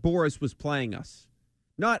Scott Boras was playing us.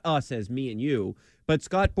 Not us as me and you, but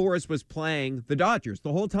Scott Boras was playing the Dodgers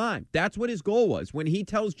the whole time. That's what his goal was. When he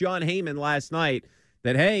tells John Heyman last night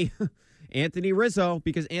that, hey, Anthony Rizzo,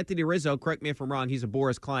 because Anthony Rizzo, correct me if I'm wrong, he's a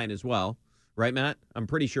Boras client as well. Right, Matt? I'm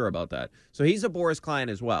pretty sure about that. So he's a Boras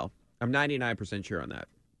client as well. I'm 99% sure on that.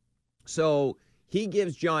 So he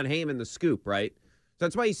gives John Heyman the scoop, right? So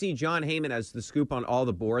that's why you see John Heyman as the scoop on all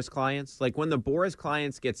the Boris clients. Like when the Boris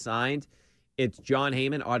clients get signed, it's John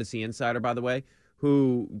Heyman, Odyssey Insider, by the way,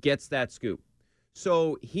 who gets that scoop.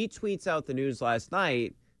 So he tweets out the news last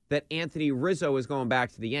night that Anthony Rizzo is going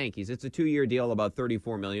back to the Yankees. It's a 2-year deal, about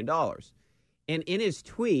 $34 million. And in his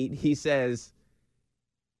tweet, he says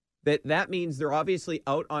that means they're obviously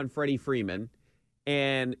out on Freddie Freeman,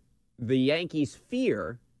 and the Yankees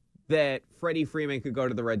fear that Freddie Freeman could go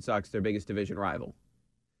to the Red Sox, their biggest division rival.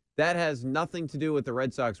 That has nothing to do with the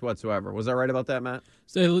Red Sox whatsoever. Was I right about that, Matt?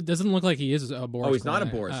 So it doesn't look like he is a Boris. Oh, he's client.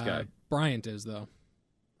 not a Boris guy. Bryant is, though.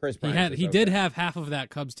 Chris Bryant. He did have half of that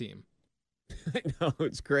Cubs team. I know,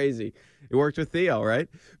 it's crazy. He worked with Theo, right?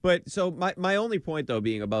 But so my only point, though,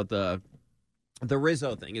 being about the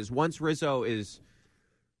Rizzo thing is once Rizzo is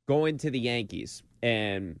going to the Yankees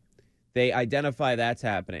and they identify that's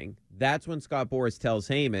happening, that's when Scott Boras tells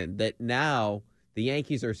Heyman that now the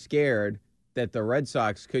Yankees are scared that the Red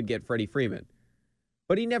Sox could get Freddie Freeman.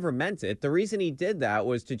 But he never meant it. The reason he did that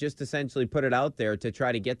was to just essentially put it out there to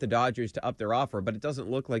try to get the Dodgers to up their offer, but it doesn't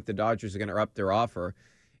look like the Dodgers are going to up their offer.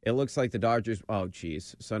 It looks like the Dodgers, oh,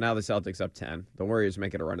 geez. So now the Celtics up 10. The Warriors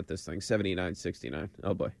making a run at this thing, 79-69.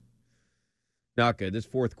 Oh, boy. Not good. This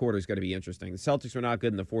fourth quarter is going to be interesting. The Celtics were not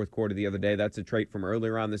good in the fourth quarter the other day. That's a trait from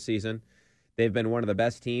earlier on this season. They've been one of the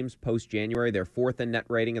best teams post-January. They're fourth in net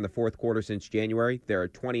rating in the fourth quarter since January. They're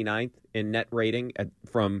 29th in net rating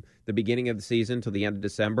from the beginning of the season to the end of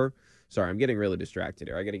December. Sorry, I'm getting really distracted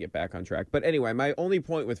here. I got to get back on track. But anyway, my only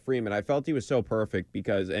point with Freeman, I felt he was so perfect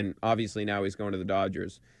because, and obviously now he's going to the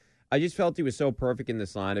Dodgers. I just felt he was so perfect in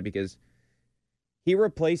this lineup because he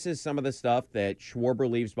replaces some of the stuff that Schwarber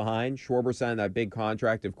leaves behind. Schwarber signed that big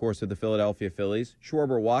contract, of course, with the Philadelphia Phillies.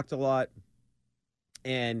 Schwarber walked a lot.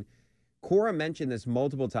 And Cora mentioned this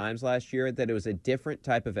multiple times last year that it was a different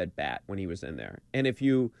type of at-bat when he was in there. And if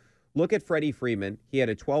you look at Freddie Freeman, he had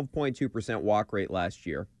a 12.2% walk rate last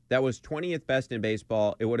year. That was 20th best in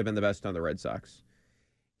baseball. It would have been the best on the Red Sox.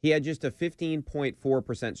 He had just a 15.4%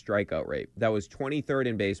 strikeout rate. That was 23rd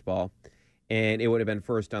in baseball, and it would have been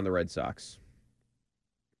first on the Red Sox.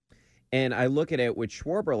 And I look at it with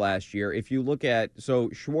Schwarber last year. If you look at, so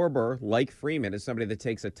Schwarber, like Freeman, is somebody that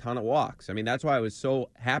takes a ton of walks. I mean, that's why I was so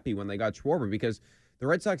happy when they got Schwarber, because the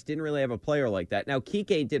Red Sox didn't really have a player like that. Now,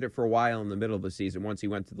 Kike did it for a while in the middle of the season once he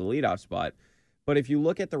went to the leadoff spot. But if you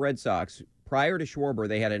look at the Red Sox, prior to Schwarber,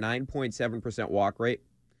 they had a 9.7% walk rate.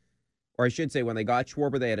 Or I should say, when they got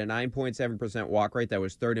Schwarber, they had a 9.7% walk rate. That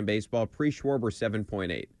was third in baseball. Pre-Schwarber,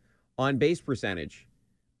 7.8. On base percentage,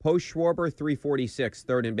 post-Schwarber, 346,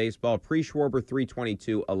 third in baseball. Pre-Schwarber,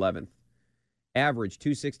 322, 11th. Average,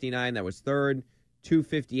 269, that was third.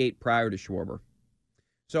 258 prior to Schwarber.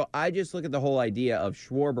 So I just look at the whole idea of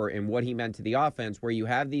Schwarber and what he meant to the offense, where you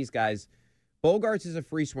have these guys. Bogarts is a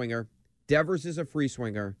free swinger. Devers is a free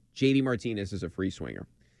swinger. JD Martinez is a free swinger.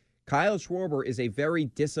 Kyle Schwarber is a very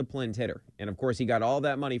disciplined hitter. And, of course, he got all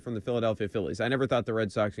that money from the Philadelphia Phillies. I never thought the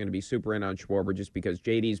Red Sox were going to be super in on Schwarber just because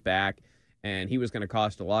JD's back, and he was going to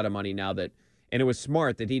cost a lot of money now that – and it was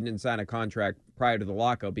smart that he didn't sign a contract prior to the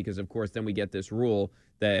lockout because, of course, then we get this rule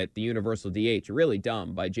that the universal DH – really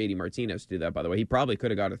dumb by JD Martinez to do that, by the way. He probably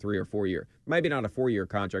could have got a 3 or 4 year – maybe not a 4-year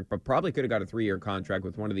contract, but probably could have got a 3-year contract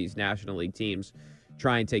with one of these National League teams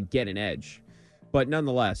trying to get an edge. But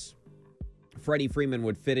nonetheless – Freddie Freeman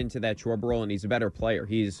would fit into that Schwarber role, and he's a better player.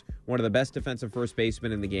 He's one of the best defensive first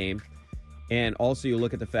basemen in the game. And also you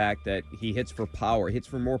look at the fact that he hits for power. He hits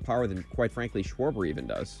for more power than, quite frankly, Schwarber even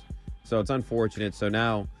does. So it's unfortunate. So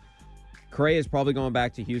now Correa is probably going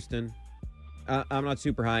back to Houston. I'm not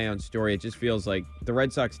super high on Story. It just feels like the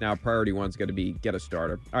Red Sox now, priority one's got to be get a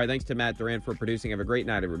starter. All right, thanks to Matt Duran for producing. Have a great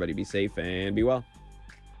night, everybody. Be safe and be well.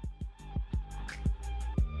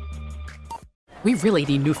 We really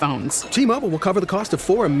need new phones. T-Mobile will cover the cost of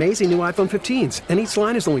 4 amazing new iPhone 15s, and each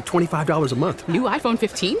line is only $25 a month. New iPhone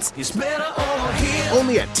 15s? It's better over here.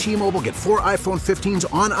 Only at T-Mobile, get 4 iPhone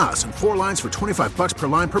 15s on us and 4 lines for $25 per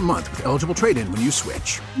line per month with eligible trade-in when you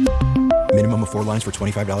switch. Minimum of 4 lines for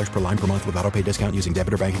 $25 per line per month with autopay discount using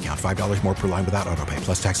debit or bank account. $5 more per line without autopay,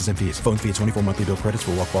 plus taxes and fees. Phone fee at 24 monthly bill credits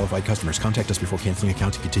for well-qualified customers. Contact us before canceling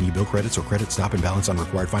account to continue bill credits or credit stop and balance on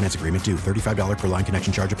required finance agreement due. $35 per line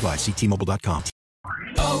connection charge applies. See T-Mobile.com.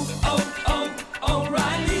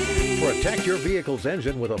 O'Reilly. Protect your vehicle's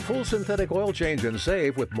engine with a full synthetic oil change and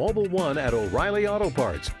save with Mobil 1 at O'Reilly Auto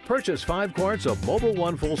Parts. Purchase 5 quarts of Mobil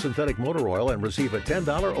 1 full synthetic motor oil and receive a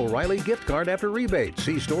 $10 O'Reilly gift card after rebate.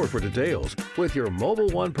 See store for details. With your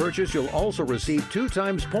Mobil 1 purchase, you'll also receive 2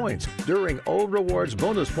 times points during O Rewards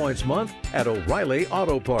Bonus Points Month at O'Reilly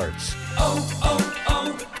Auto Parts.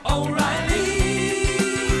 O'Reilly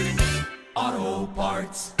Auto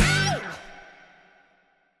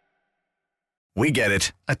We get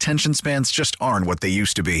it. Attention spans just aren't what they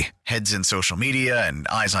used to be. Heads in social media and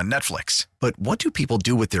eyes on Netflix. But what do people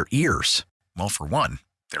do with their ears? Well, for one,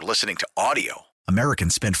 they're listening to audio.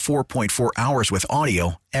 Americans spend 4.4 hours with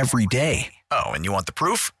audio every day. Oh, and you want the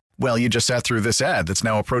proof? Well, you just sat through this ad that's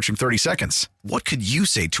now approaching 30 seconds. What could you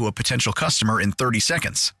say to a potential customer in 30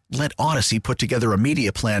 seconds? Let Odyssey put together a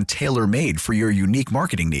media plan tailor-made for your unique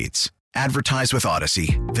marketing needs. Advertise with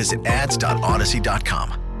Odyssey. Visit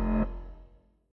ads.odyssey.com.